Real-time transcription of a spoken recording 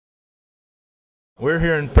We're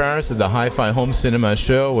here in Paris at the Hi-Fi Home Cinema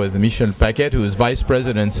Show with Michel Paquet, who is Vice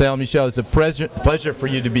President Sales. Michel, it's a pleasure for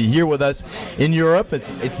you to be here with us in Europe.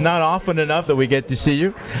 It's not often enough that we get to see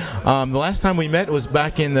you. The last time we met was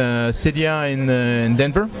back in CEDIA in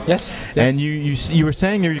Denver. Yes. And you were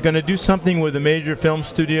saying you were going to do something with the major film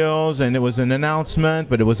studios, and it was an announcement,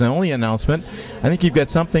 but it was only an announcement. I think you've got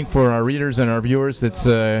something for our readers and our viewers that's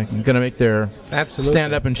going to make their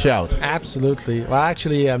stand up and shout. Absolutely. Well,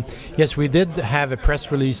 actually, yes, we did have a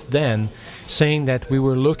press release then saying that we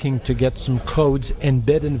were looking to get some codes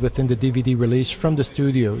embedded within the DVD release from the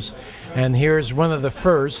studios. And here's one of the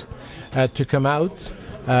first to come out.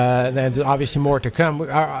 And obviously more to come.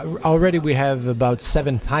 Already we have about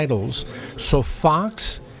 7 titles. So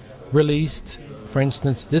Fox released, for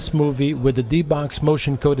instance, this movie with the D-Box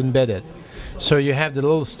motion code embedded. So you have the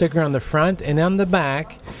little sticker on the front, and on the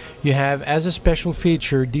back you have, as a special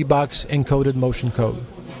feature, D-Box encoded motion code.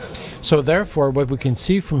 So therefore, what we can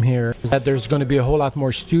see from here is that there's going to be a whole lot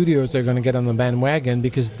more studios that are going to get on the bandwagon,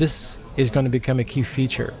 because this is going to become a key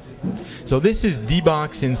feature. So this is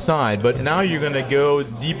D-Box inside, but now you're going to go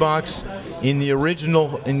D-Box in the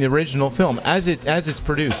original film as it's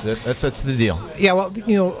produced. That's the deal. Yeah, well,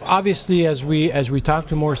 you know, obviously as we talk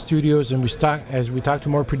to more studios and as we talk to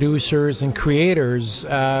more producers and creators,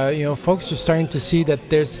 you know, folks are starting to see that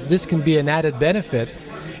this can be an added benefit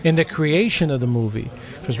in the creation of the movie.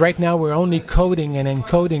 Because right now we're only coding and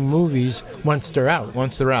encoding movies once they're out.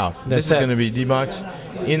 This is going to be D-Box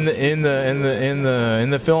in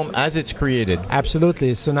the film as it's created.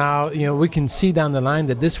 Absolutely. So now, you know, we can see down the line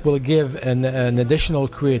that this will give an additional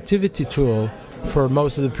creativity tool for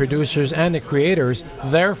most of the producers and the creators.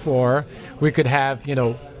 Therefore, we could have, you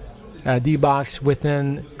know, D-Box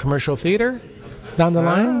within commercial theater down the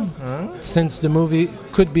line, since the movie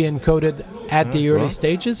could be encoded at the early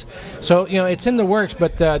stages. So, you know, it's in the works,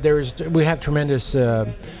 but we have tremendous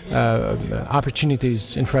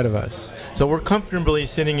opportunities in front of us. So we're comfortably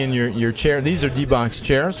sitting in your chair. These are D-Box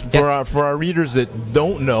chairs. For our readers that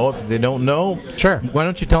don't know, if they don't know, sure. Why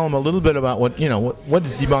don't you tell them a little bit about what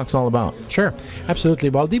is D-Box all about? Sure, absolutely.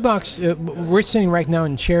 Well, D-Box, we're sitting right now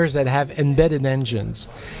in chairs that have embedded engines,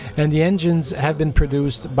 and the engines have been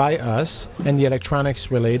produced by us and the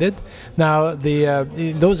electronics related. Now,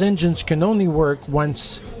 those engines can only work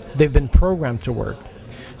once they've been programmed to work.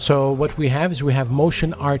 So what we have is we have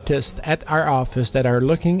motion artists at our office that are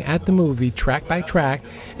looking at the movie track by track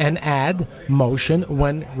and add motion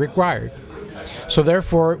when required. So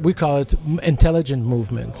therefore we call it intelligent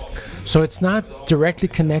movement. So it's not directly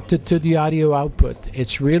connected to the audio output.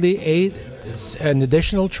 It's really an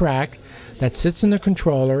additional track that sits in the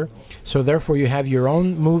controller. So therefore you have your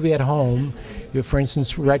own movie at home. For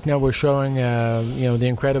instance, right now we're showing you know, The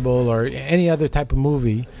Incredible or any other type of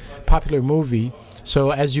movie, popular movie.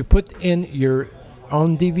 So as you put in your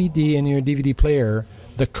own DVD in your DVD player,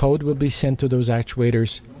 the code will be sent to those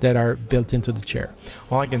actuators that are built into the chair.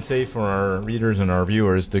 All I can say for our readers and our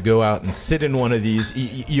viewers to go out and sit in one of these,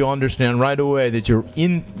 you understand right away that you're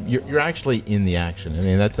actually in the action. I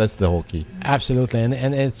mean, that's the whole key. Absolutely,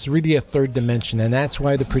 and it's really a third dimension, and that's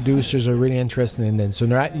why the producers are really interested in it. So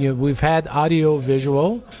we've had audio,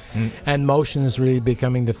 visual, and motion is really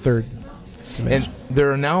becoming the third dimension. And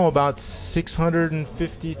there are now about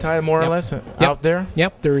 650 titles, more or less, out there?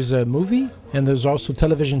 Yep, there's a movie, and there's also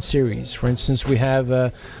television series. For instance, we have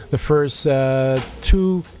the first 2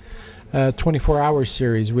 24-hour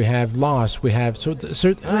series. We have Lost. We have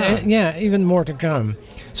even more to come.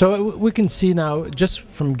 So we can see now, just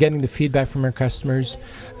from getting the feedback from our customers,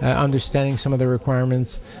 understanding some of the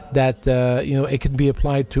requirements, that you know, it could be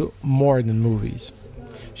applied to more than movies.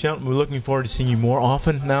 Michel, we're looking forward to seeing you more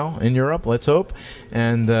often now in Europe, let's hope,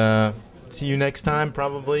 and see you next time,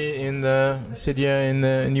 probably in the CEDIA in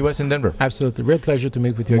the U.S. in Denver. Absolutely. Real pleasure to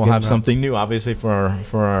meet with you again. We'll have something new, obviously, for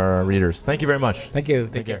our readers. Thank you very much. Thank you.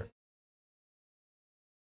 Take care.